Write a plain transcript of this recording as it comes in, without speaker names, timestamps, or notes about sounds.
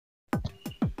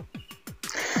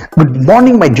Good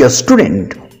morning, my dear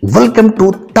student. Welcome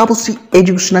to Taposhi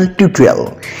educational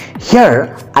tutorial.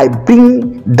 Here I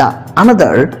bring the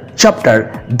another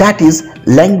chapter, that is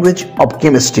language of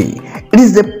chemistry. It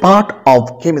is a part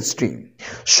of chemistry.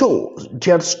 So,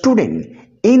 dear student,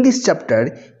 in this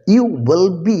chapter you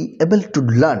will be able to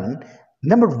learn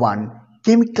number 1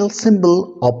 chemical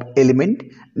symbol of element,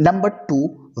 number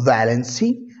 2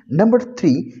 valency, number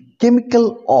 3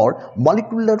 chemical or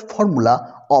molecular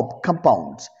formula of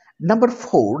compounds, number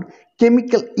 4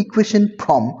 chemical equation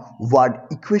from word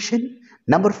equation,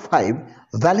 number 5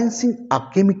 balancing a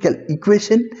chemical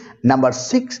equation, number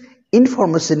 6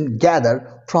 information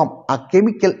gathered from a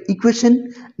chemical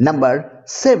equation, number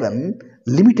 7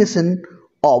 limitation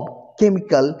of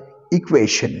chemical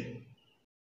equation.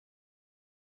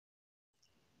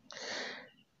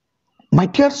 My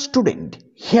dear student,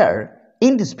 here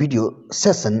in this video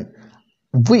session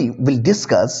we will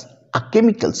discuss a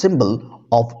chemical symbol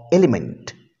of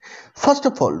element. First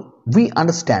of all, we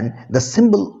understand the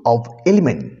symbol of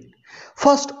element.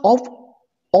 First of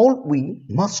all, we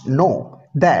must know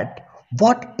that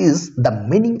what is the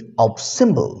meaning of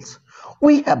symbols.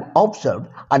 We have observed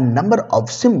a number of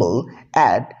symbols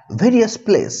at various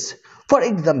places. For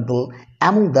example,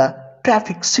 among the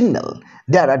traffic signal,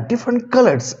 there are different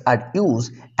colors are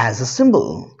used as a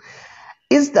symbol.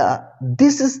 This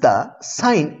is the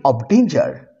sign of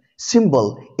danger.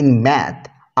 Symbol in math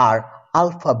are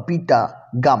alpha, beta,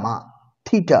 gamma,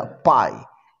 theta, pi.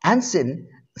 Ancient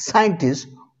scientists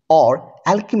or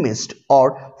alchemists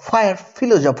or fire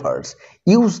philosophers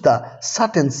use the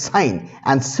certain sign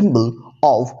and symbol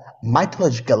of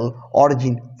mythological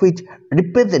origin which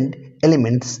represent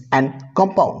elements and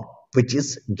compound, which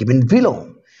is given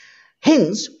below.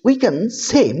 Hence, we can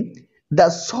say the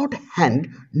shorthand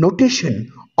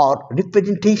notation or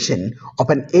representation of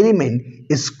an element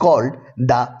is called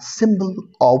the symbol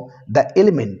of the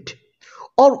element.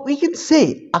 Or we can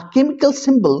say a chemical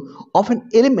symbol of an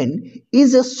element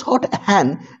is a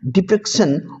shorthand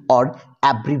depiction or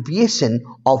abbreviation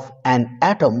of an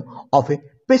atom of a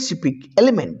specific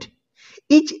element.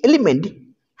 Each element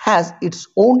has its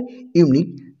own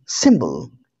unique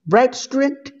symbol. Right,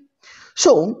 student?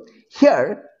 So,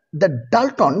 here the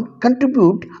Dalton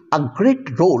contribute a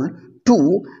great role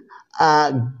to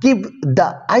give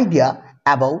the idea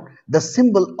about the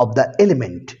symbol of the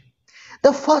element.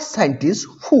 The first scientist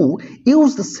who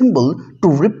used the symbol to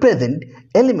represent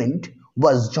element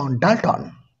was John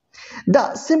Dalton.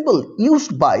 The symbol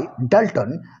used by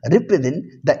Dalton represent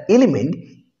the element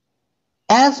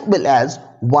as well as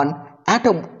one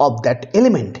atom of that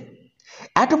element.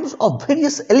 Atoms of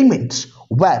various elements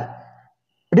were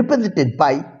represented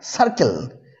by circle.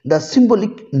 The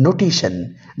symbolic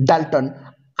notation Dalton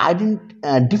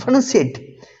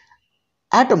differentiate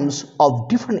atoms of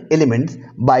different elements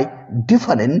by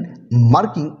different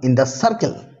marking in the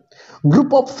circle.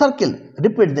 Group of circle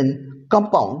represent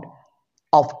compound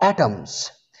of atoms.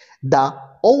 The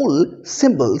all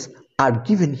symbols are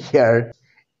given here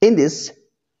in this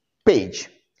page.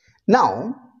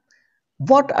 Now,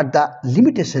 what are the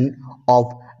limitations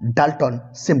of Dalton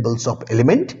symbols of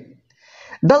element?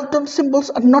 Dalton symbols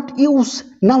are not used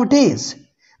nowadays.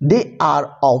 They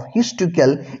are of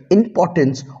historical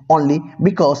importance only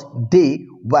because they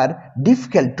were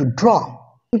difficult to draw,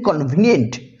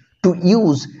 inconvenient to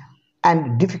use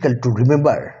and difficult to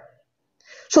remember.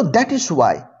 So that is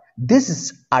why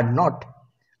these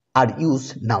are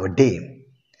used nowadays.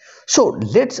 So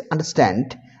let's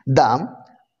understand the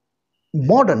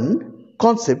modern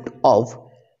concept of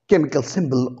chemical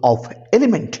symbol of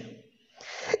element.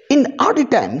 In early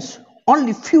times,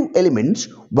 only few elements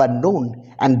were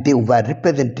known and they were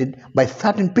represented by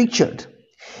certain pictures.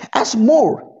 As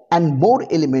more and more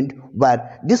elements were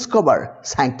discovered,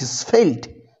 scientists felt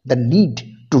the need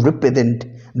to represent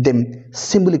them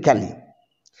symbolically.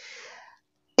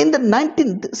 In the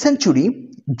 19th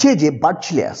century, J.J.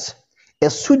 Berzelius, a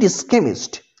Swedish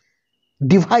chemist,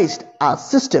 devised a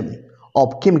system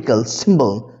of chemical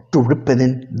symbol to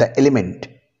represent the element.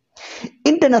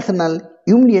 International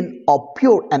Union of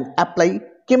Pure and Applied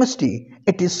Chemistry,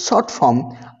 it is short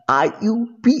from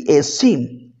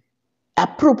IUPAC,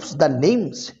 approves the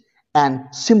names and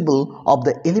symbol of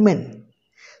the element.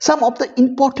 Some of the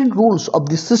important rules of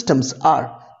these systems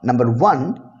are: number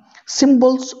 1,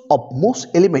 symbols of most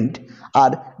elements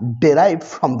are derived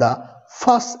from the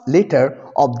first letter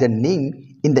of the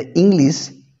name in the English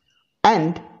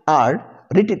and are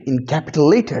written in capital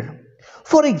letter.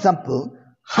 For example,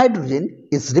 hydrogen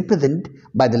is represented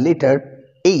by the letter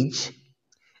H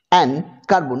and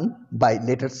carbon by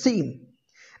letter C.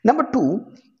 Number 2,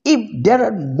 if there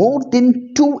are more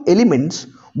than 2 elements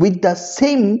with the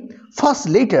same first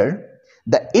letter,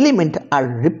 the elements are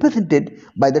represented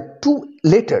by the two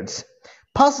letters,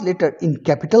 first letter in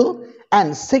capital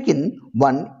and second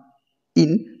one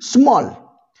in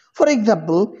small. For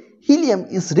example, helium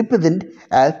is represented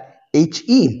as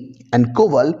He and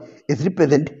cobalt is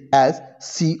represented as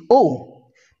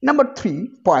Co. Number 3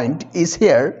 point is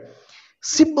here.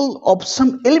 Symbol of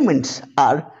some elements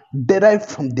are derived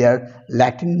from their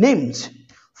Latin names.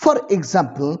 For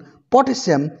example,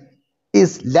 potassium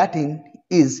is Latin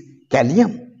is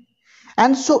Kalium,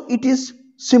 and so it is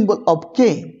symbol of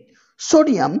K.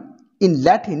 Sodium in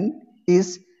Latin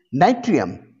is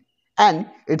Nitrium and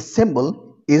its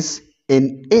symbol is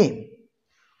Na.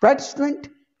 Right, student?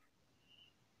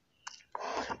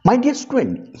 My dear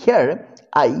student, here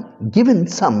I given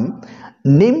some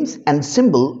names and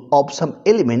symbol of some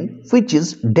element which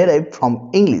is derived from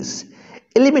English.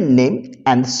 Element name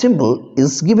and symbol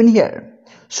is given here.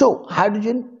 So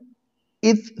hydrogen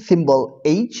is symbol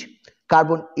H,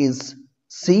 carbon is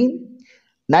C,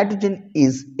 nitrogen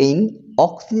is N,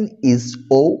 oxygen is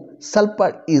O,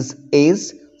 sulfur is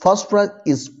S, phosphorus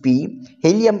is P,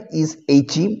 helium is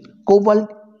He,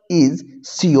 cobalt is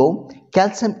Co,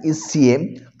 calcium is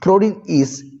Cm, chlorine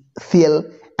is Cl,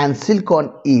 and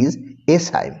silicon is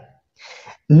Si.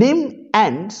 Name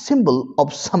and symbol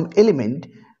of some element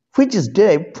which is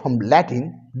derived from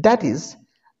Latin, that is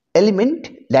element,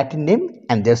 Latin name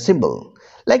and their symbol.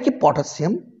 Like a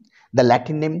potassium, the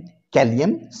Latin name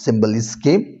Kalium, symbol is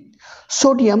K.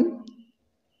 Sodium,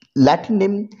 Latin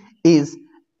name is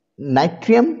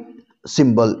Nitrium,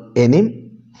 symbol Na.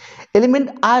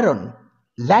 Element iron,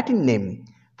 Latin name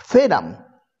Ferrum,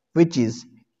 which is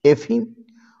Fe.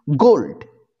 Gold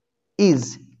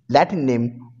is Latin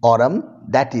name Aurum,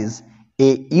 that is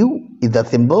Au is the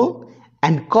symbol,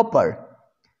 and copper,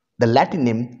 the Latin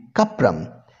name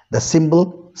Cuprum, the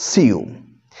symbol Cu.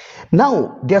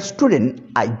 Now, dear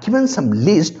student, I given some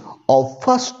list of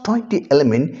first 20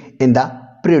 element in the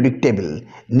periodic table,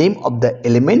 name of the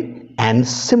element and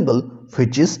symbol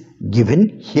which is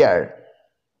given here.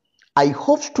 I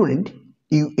hope student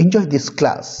you enjoy this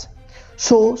class.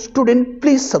 So student,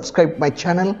 please subscribe my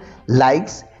channel,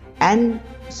 likes and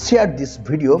share this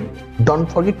video.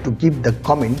 Don't forget to give the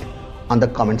comment on the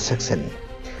comment section.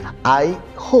 I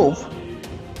hope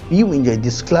you enjoy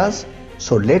this class.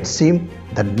 So let's see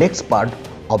the next part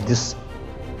of this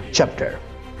chapter.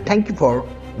 Thank you for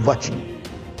watching.